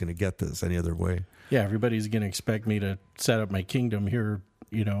nobody's going to get this any other way. Yeah. Everybody's going to expect me to set up my kingdom here,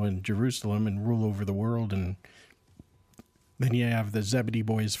 in Jerusalem and rule over the world. And Then you have the Zebedee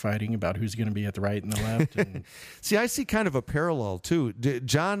boys fighting about who's going to be at the right and the left. And See, I see kind of a parallel too.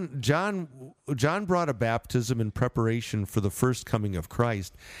 John brought a baptism in preparation for the first coming of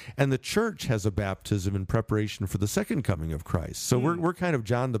Christ, and the church has a baptism in preparation for the second coming of Christ. So we're kind of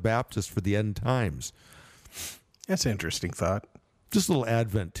John the Baptist for the end times. that's an interesting thought. Just a little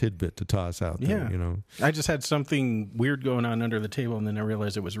Advent tidbit to toss out there, Yeah. you know. I just had something weird going on under the table, and then I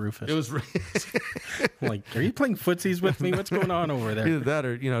realized it was Rufus. It was Like, are you playing footsies with me? What's going on over there? either that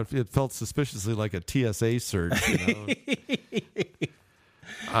or, you know, it felt suspiciously like a TSA search, you know.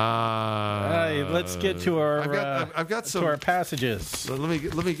 All right, let's get to our I've got some to our passages. So let me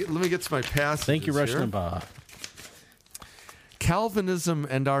get to my passage. Thank you, Rush Limbaugh. Calvinism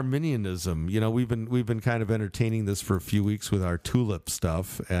and Arminianism. You know, we've been kind of entertaining this for a few weeks with our tulip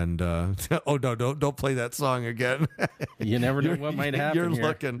stuff, and oh no, don't play that song again. You never know what might happen. You're here.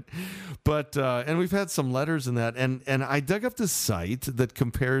 looking, but and we've had some letters in that, and I dug up this site that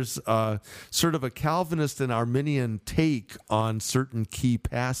compares sort of a Calvinist and Arminian take on certain key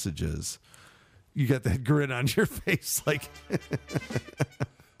passages. You got that grin on your face, like.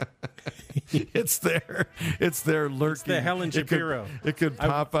 It's there lurking. It's the Helen Shapiro. It could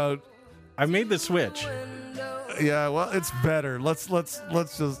pop out. I made the switch. Yeah, well, it's better. Let's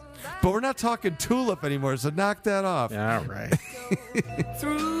just. But we're not talking tulip anymore, so knock that off. All right.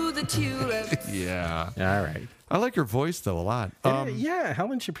 Through the tulips. Yeah. All right. I like her voice though a lot. Yeah,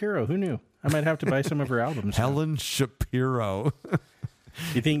 Helen Shapiro. Who knew? I might have to buy some of her albums. Helen Shapiro.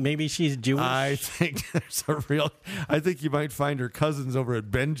 You think maybe she's Jewish? I think there's a real. I think you might find her cousins over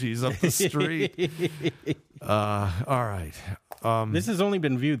at Benji's up the street. All right. This has only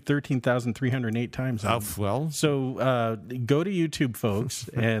been viewed 13,308 times. Well, So go to YouTube, folks,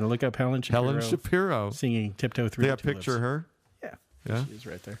 and look up Helen Shapiro. Helen Shapiro. Singing Tiptoe Through They the have a picture of her. Yeah. Yeah. She's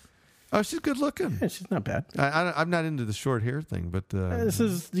right there. Oh, she's good looking. Yeah, she's not bad. I'm not into the short hair thing, but This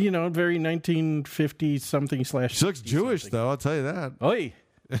is, very 1950 something slash. she looks Jewish, though. I'll tell you that. Oi.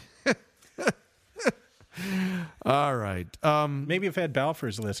 All right. Maybe if Ed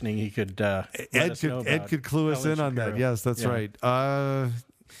Balfour's listening, he could let us know Ed about could clue us Helen in on that. Shapiro. Yes, that's Yeah. right.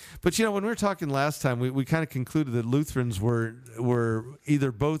 But when we were talking last time, we kind of concluded that Lutherans were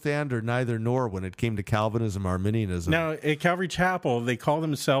either both and or neither nor when it came to Calvinism, Arminianism. Now, at Calvary Chapel, they call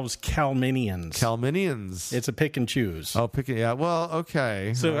themselves Calminians. Calminians. It's a pick and choose. Oh, pick it. Yeah. Well,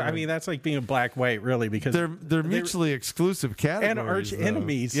 okay. So, All I right. mean, that's like being a black-white, really, because they're mutually exclusive categories. and arch though.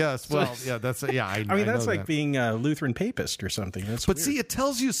 enemies. Yes. Well, yeah. That's yeah. I I mean, that's know like that. being a Lutheran papist or something. That's But weird. see, it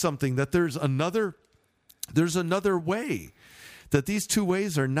tells you something that there's another way. That these two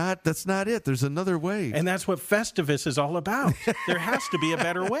ways are not. That's not it. There's another way. And that's what Festivus is all about. There has to be a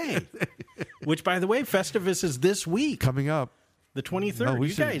better way. Which, by the way, Festivus is this week, Coming up. the 23rd. Oh, we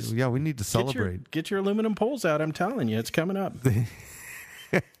you should, guys, yeah, we need to celebrate. Get your aluminum poles out. I'm telling you, it's coming up.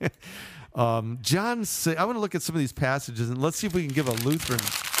 John, I want to look at some of these passages and let's see if we can give a Lutheran.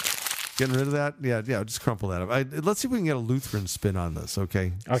 Getting rid of that, yeah. Just crumple that up. Let's see if we can get a Lutheran spin on this.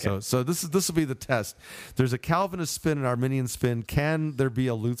 Okay. Okay. So this will be the test. There's a Calvinist spin, an Arminian spin. Can there be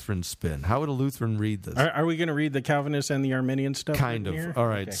a Lutheran spin? How would a Lutheran read this? Are we going to read the Calvinist and the Arminian stuff? Kind of. Here? All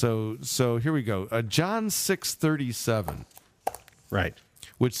right. Okay. So here we go. John 6:37. Right.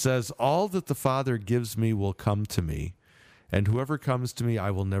 Which says, "All that the Father gives me will come to me, and whoever comes to me, I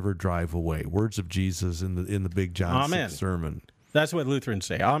will never drive away." Words of Jesus in the big John Amen. 6 sermon. That's what Lutherans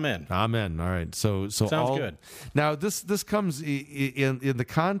say. Amen. Amen. All right. So Sounds good. Now this comes in the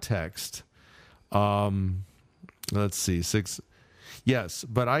context. Let's see 6. Yes,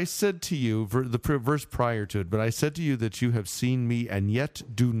 but I said to you, the verse prior to it, but I said to you that you have seen me and yet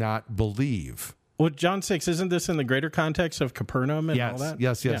do not believe. Well, John 6, isn't this in the greater context of Capernaum and all that?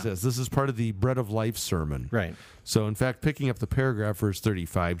 Yes. Yeah. This is part of the bread of life sermon. Right. So, in fact, picking up the paragraph, verse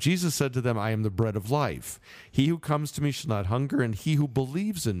 35, Jesus said to them, "I am the bread of life. He who comes to me shall not hunger, and he who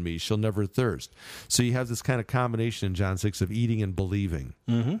believes in me shall never thirst." So you have this kind of combination in John 6 of eating and believing.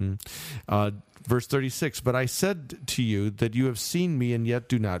 Verse 36, "But I said to you that you have seen me and yet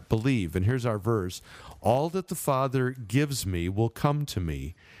do not believe." And here's our verse. "All that the Father gives me will come to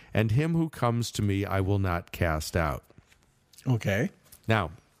me, and him who comes to me I will not cast out." Okay.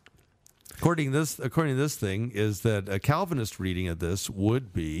 Now, according to this thing, is that a Calvinist reading of this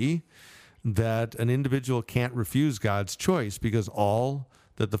would be that an individual can't refuse God's choice because all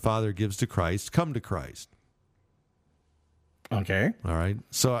that the Father gives to Christ come to Christ. Okay. All right.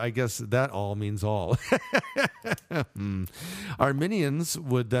 So I guess that all means all. Arminians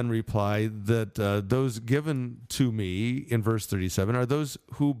would then reply that those given to me in verse 37 are those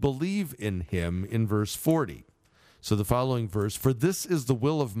who believe in him in verse 40. So the following verse, "For this is the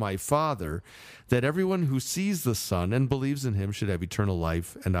will of my Father, that everyone who sees the Son and believes in him should have eternal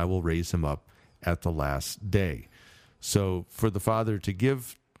life, and I will raise him up at the last day." So for the Father to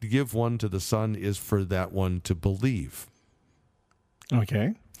give one to the Son is for that one to believe.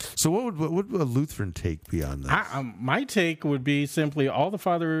 Okay. So what would a Lutheran take be on this? My take would be simply, all the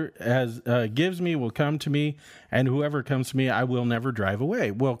Father gives me will come to me, and whoever comes to me, I will never drive away.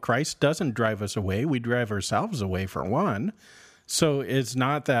 Well, Christ doesn't drive us away. We drive ourselves away, for one. So it's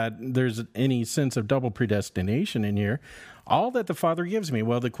not that there's any sense of double predestination in here. All that the Father gives me,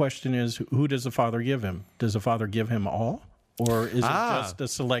 well, the question is, who does the Father give him? Does the Father give him all? Or is it just a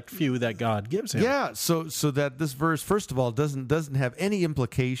select few that God gives him? Yeah, so that this verse, first of all, doesn't have any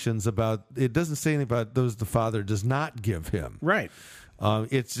implications about, it doesn't say anything about those the Father does not give him. Right.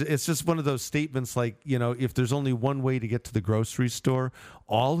 It's just one of those statements like, if there's only one way to get to the grocery store,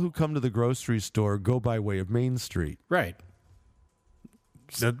 all who come to the grocery store go by way of Main Street. Right.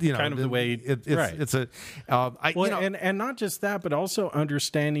 Kind of the way right. It's a and not just that, but also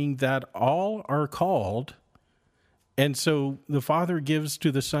understanding that all are called. And so the Father gives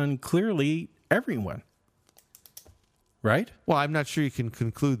to the Son clearly everyone, right? Well, I'm not sure you can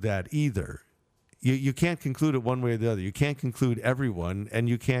conclude that either. You can't conclude it one way or the other. You can't conclude everyone, and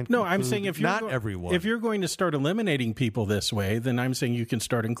you can't. No, I'm saying if you're not everyone. If you're going to start eliminating people this way, then I'm saying you can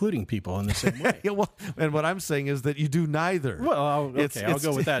start including people in the same way. Yeah, well, and what I'm saying is that you do neither. Well, I'll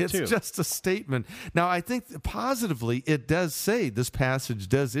go with that too. It's just a statement. Now, I think positively, it does say, this passage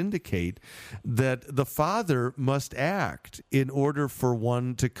does indicate that the Father must act in order for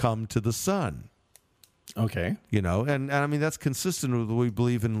one to come to the Son. Okay. And I mean, that's consistent with what we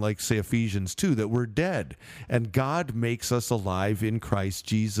believe in, like, say, Ephesians 2, that we're dead. And God makes us alive in Christ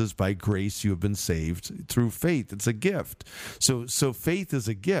Jesus. By grace you have been saved through faith. It's a gift. So faith is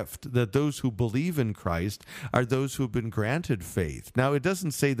a gift, that those who believe in Christ are those who have been granted faith. Now, it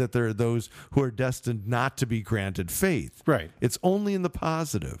doesn't say that there are those who are destined not to be granted faith. Right. It's only in the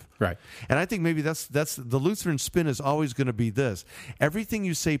positive. Right. And I think maybe that's the Lutheran spin is always going to be this. Everything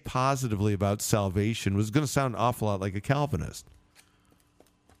you say positively about salvation was going to sound an awful lot like a Calvinist.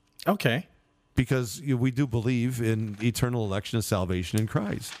 Okay. Because we do believe in eternal election of salvation in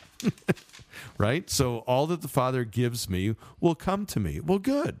Christ. Right? So all that the Father gives me will come to me. Well,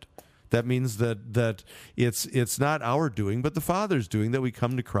 good. That means that it's not our doing, but the Father's doing, that we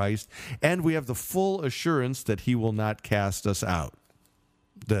come to Christ, and we have the full assurance that he will not cast us out.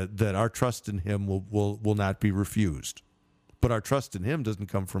 That our trust in him will not be refused. But our trust in him doesn't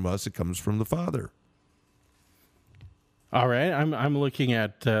come from us, it comes from the Father. All right, I'm looking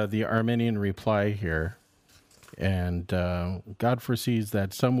at the Arminian reply here, and God foresees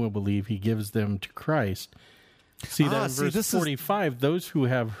that some will believe he gives them to Christ. See that in verse 45, those who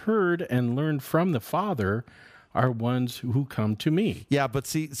have heard and learned from the Father are ones who come to me. Yeah, but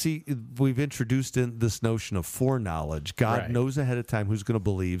see, we've introduced in this notion of foreknowledge. God knows ahead of time who's going to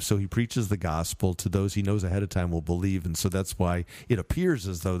believe, so he preaches the gospel to those he knows ahead of time will believe, and so that's why it appears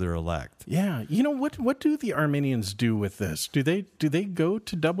as though they're elect. Yeah, what do the Arminians do with this? Do they go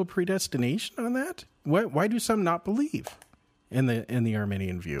to double predestination on that? Why do some not believe in the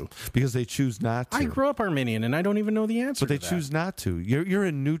Arminian view? Because they choose not to. I grew up Arminian, and I don't even know the answer. But they choose not to. You're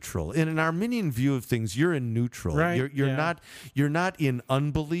in neutral. In an Arminian view of things, you're in neutral. Right. You're not in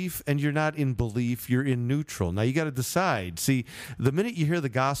unbelief, and you're not in belief. You're in neutral. Now you got to decide. See, the minute you hear the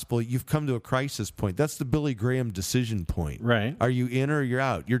gospel, you've come to a crisis point. That's the Billy Graham decision point. Right. Are you in or you're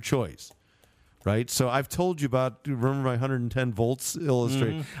out? Your choice. Right? So I've told you about, remember my 110 volts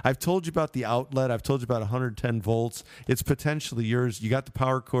illustrate? Mm-hmm. I've told you about the outlet. I've told you about 110 volts. It's potentially yours. You got the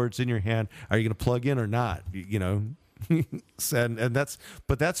power cords in your hand. Are you going to plug in or not? and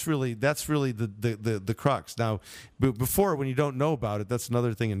that's really the crux. Now, before, when you don't know about it, that's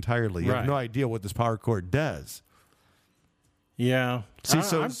another thing entirely. You have no idea what this power cord does. Yeah. See,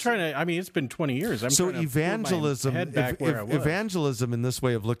 I'm trying to. I mean, it's been 20 years. I'm trying to evangelism, pull my head back where I was. Evangelism, in this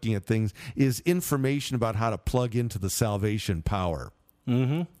way of looking at things, is information about how to plug into the salvation power.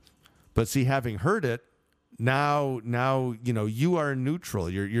 Mm-hmm. But see, having heard it, now you are neutral.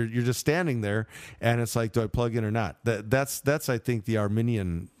 You're just standing there, and it's like, do I plug in or not? That's I think the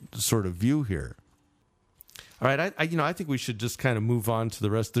Arminian sort of view here. All right, I think we should just kind of move on to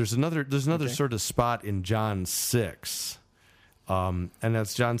the rest. There's another sort of spot in John 6. And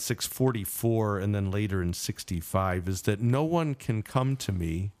that's John 6:44, and then later in 65, is that no one can come to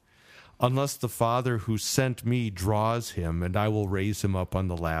me unless the Father who sent me draws him, and I will raise him up on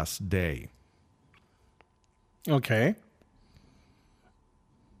the last day. Okay.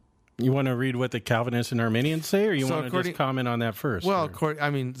 You want to read what the Calvinists and Arminians say, or you So want to just comment on that first? Well,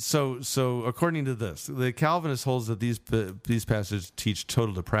 or? so according to this, the Calvinist holds that these passages teach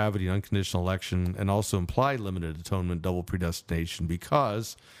total depravity, unconditional election, and also imply limited atonement, double predestination,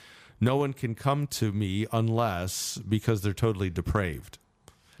 because no one can come to me because they're totally depraved.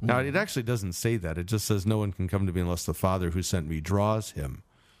 Now, it actually doesn't say that. It just says no one can come to me unless the Father who sent me draws him.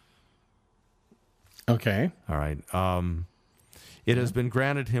 Okay. All right. It has been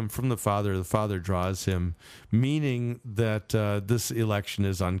granted him from the Father draws him, meaning that this election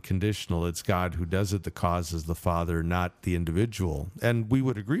is unconditional. It's God who does it. The cause is the Father, not the individual. And we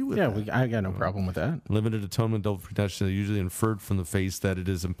would agree with that. I got no problem with that. Limited atonement, double predestination are usually inferred from the face that it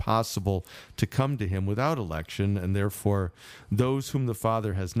is impossible to come to him without election, and therefore those whom the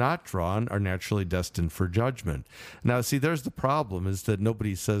Father has not drawn are naturally destined for judgment. Now, see, there's the problem, is that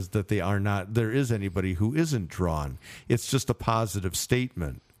nobody says that there is anybody who isn't drawn. It's just a positive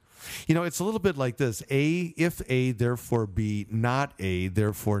statement. You know, it's a little bit like this: if A, therefore B, not A,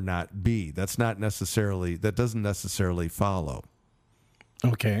 therefore not B. That doesn't necessarily follow.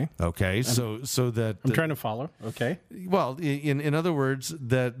 Okay. So that I'm trying to follow. Okay. Well, in other words,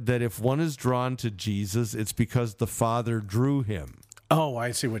 that if one is drawn to Jesus, it's because the Father drew him. Oh,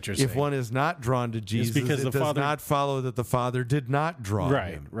 I see what you're saying. If one is not drawn to Jesus, because it does not follow that the Father did not draw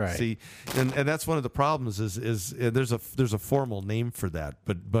him. Right. See, and that's one of the problems is there's a formal name for that,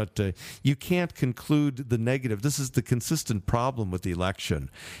 but you can't conclude the negative. This is the consistent problem with the election,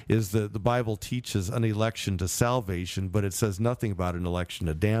 is that the Bible teaches an election to salvation, but it says nothing about an election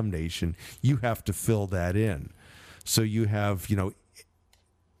to damnation. You have to fill that in. So you have,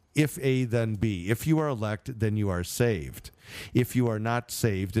 if A, then B. If you are elect, then you are saved. If you are not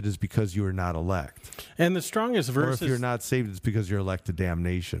saved, it is because you are not elect. And the strongest verse Or if you're not saved, it's because you're elect to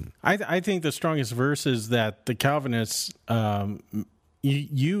damnation. I think the strongest verses that the Calvinists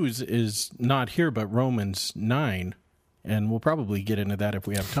use is not here, but Romans 9. And we'll probably get into that if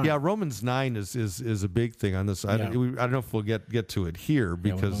we have time. Yeah, Romans 9 is a big thing on this. I don't know if we'll get to it here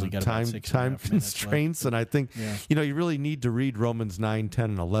because of time constraints. And I think you really need to read Romans 9,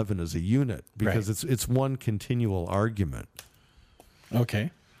 10, and 11 as a unit because it's one continual argument. Okay.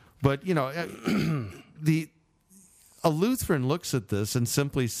 But, a Lutheran looks at this and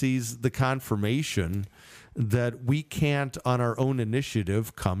simply sees the confirmation that we can't, on our own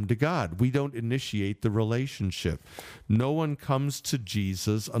initiative, come to God. We don't initiate the relationship. No one comes to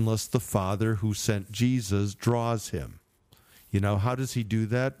Jesus unless the Father who sent Jesus draws him. How does he do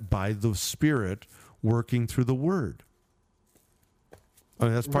that? By the Spirit working through the Word. I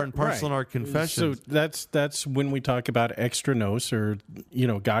mean, that's part and parcel in our confession. So that's when we talk about extra nos, or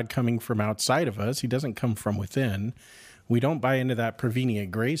God coming from outside of us. He doesn't come from within. We don't buy into that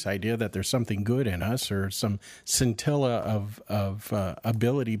prevenient grace idea that there's something good in us or some scintilla of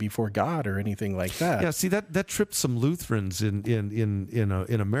ability before God or anything like that. Yeah, see that tripped some Lutherans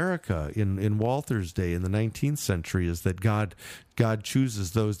in America in Walther's day in the 19th century, is that God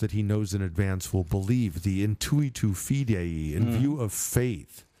chooses those that He knows in advance will believe, the intuitu fidei, in view of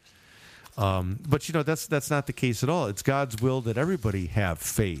faith. But that's not the case at all. It's God's will that everybody have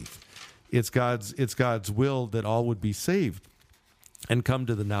faith. It's God's will that all would be saved and come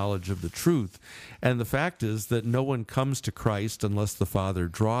to the knowledge of the truth. And the fact is that no one comes to Christ unless the Father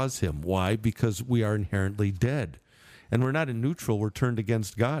draws him. Why? Because we are inherently dead. And we're not in neutral. We're turned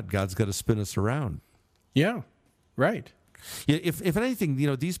against God. God's got to spin us around. Yeah, right. If anything,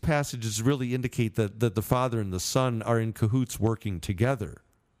 these passages really indicate that the Father and the Son are in cahoots working together.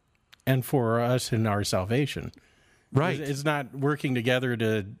 And for us in our salvation. Right. It's not working together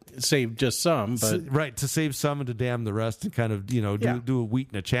to save just some, but to save some and to damn the rest, and kind of do a wheat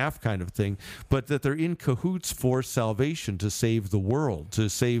and a chaff kind of thing, but that they're in cahoots for salvation, to save the world, to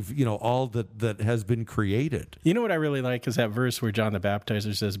save all that has been created. You know what I really like is that verse where John the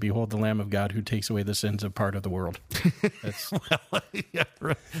Baptizer says, "Behold the Lamb of God who takes away the sins of part of the world." That's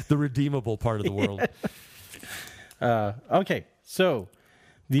right. The redeemable part of the world. Okay, so.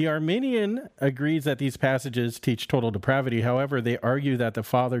 The Arminian agrees that these passages teach total depravity. However, they argue that the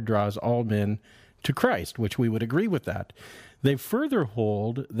Father draws all men to Christ, which we would agree with that. They further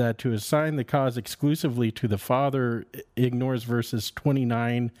hold that to assign the cause exclusively to the Father ignores verses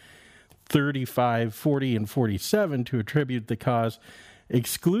 29, 35, 40, and 47 to attribute the cause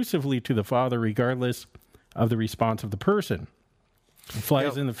exclusively to the Father regardless of the response of the person. It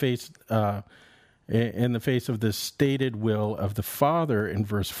flies in the face of the stated will of the Father in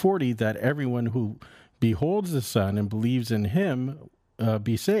verse 40 that everyone who beholds the Son and believes in him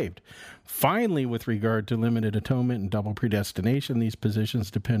be saved. Finally, with regard to limited atonement and double predestination, these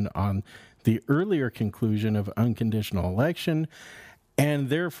positions depend on the earlier conclusion of unconditional election and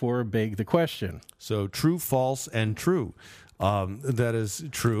therefore beg the question. So true, false, and true. That is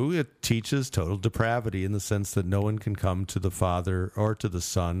true. It teaches total depravity in the sense that no one can come to the Father or to the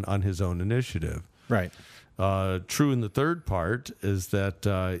Son on his own initiative. Right. True in the third part is that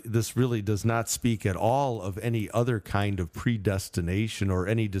this really does not speak at all of any other kind of predestination or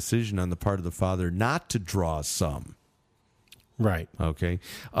any decision on the part of the Father not to draw some. Right. Okay.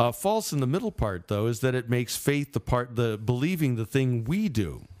 False in the middle part, though, is that it makes faith the believing the thing we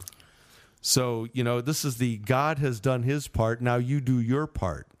do. So, this is the God has done his part, now you do your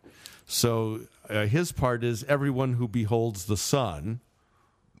part. So his part is everyone who beholds the Son,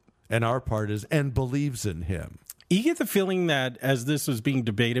 and our part is and believes in him. You get the feeling that as this was being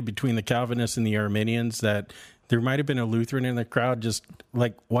debated between the Calvinists and the Arminians, that there might have been a Lutheran in the crowd just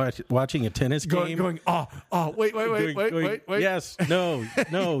like watching a tennis game. Wait. Yes,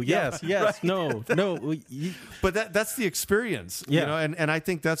 no, yes, right. no. But that's the experience, Yeah. and I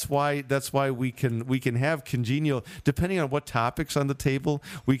think that's why we can have congenial, depending on what topics on the table,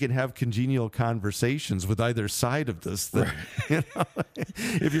 we can have congenial conversations with either side of this thing. Right.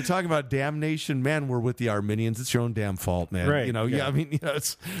 If you're talking about damnation, man, we're with the Arminians. It's your own damn fault, man. Right. Yeah. I mean,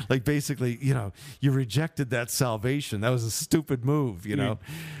 it's like basically, you rejected that salvation. That was a stupid move, You're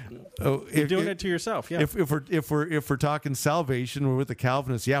doing it to yourself. Yeah. If we're talking salvation, we're with the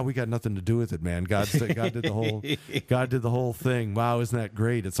Calvinists. Yeah, we got nothing to do with it, man. God did the whole thing. Wow, isn't that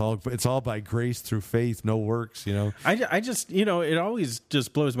great? It's all by grace through faith, no works. I just it always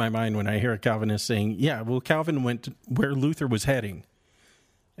just blows my mind when I hear a Calvinist saying, "Yeah, well, Calvin went to where Luther was heading."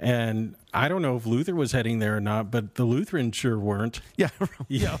 And I don't know if Luther was heading there or not, but the Lutherans sure weren't. Yeah,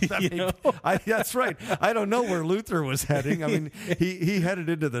 that's right. I don't know where Luther was heading. I mean, he headed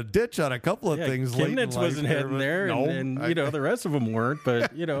into the ditch on a couple of things. Chemnitz wasn't heading there, and the rest of them weren't.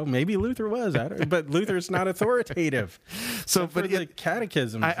 But maybe Luther was. But Luther's not authoritative. So, but the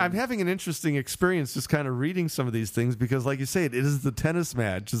catechism. I'm having an interesting experience just kind of reading some of these things because, like you say, it is the tennis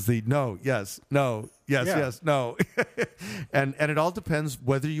match. Is the no, yes, no. Yes, no. and it all depends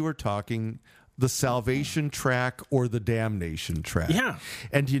whether you are talking the salvation track or the damnation track. Yeah.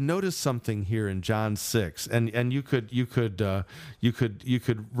 And you notice something here in John 6, and you could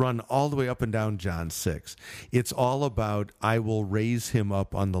run all the way up and down John 6. It's all about I will raise him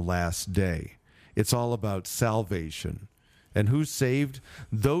up on the last day. It's all about salvation. And who's saved?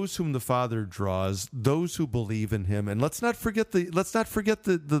 Those whom the Father draws, those who believe in him. And let's not forget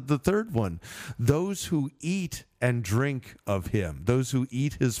the third one. Those who eat and drink of him, those who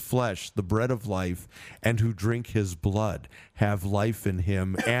eat his flesh, the bread of life, and who drink his blood, have life in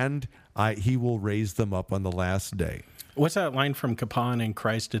him, and he will raise them up on the last day. What's that line from Capon in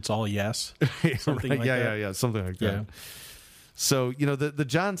Christ? It's all yes. Something like that. Yeah, something like that. Yeah. So, the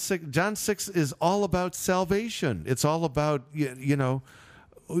John 6 is all about salvation. It's all about,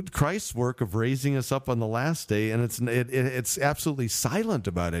 Christ's work of raising us up on the last day, and it's absolutely silent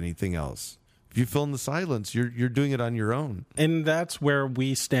about anything else. If you fill in the silence, you're doing it on your own. And that's where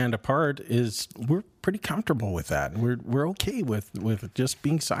we stand apart. Is we're pretty comfortable with that. We're okay with just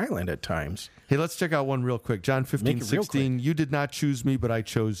being silent at times. Hey, let's check out one real quick. John 15:16. You did not choose me, but I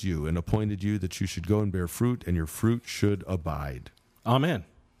chose you and appointed you that you should go and bear fruit, and your fruit should abide. Amen.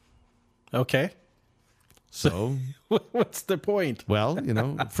 Okay. So, what's the point? Well,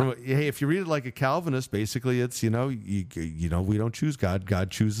 if you read it like a Calvinist, basically it's we don't choose God.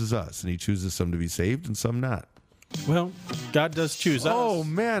 God chooses us, and He chooses some to be saved and some not. Well, God does choose us. Oh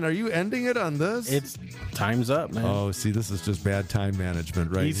man, are you ending it on this? It's time's up, man. Oh, see, this is just bad time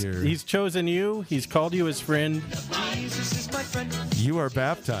management here. He's chosen you. He's called you his friend. You are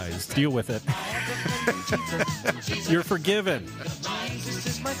baptized. Deal with it. You're forgiven.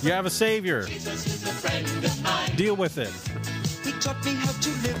 You have a Savior. Deal with it. He taught me how to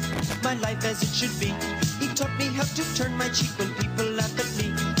live my life as it should be. He taught me how to turn my cheek when people laugh at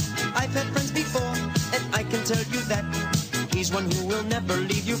me. I've had friends before, and I can tell you that he's one who will never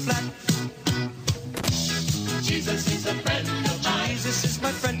leave you flat. Jesus is a friend of mine. Jesus is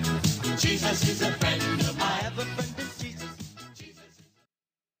my friend. Jesus is a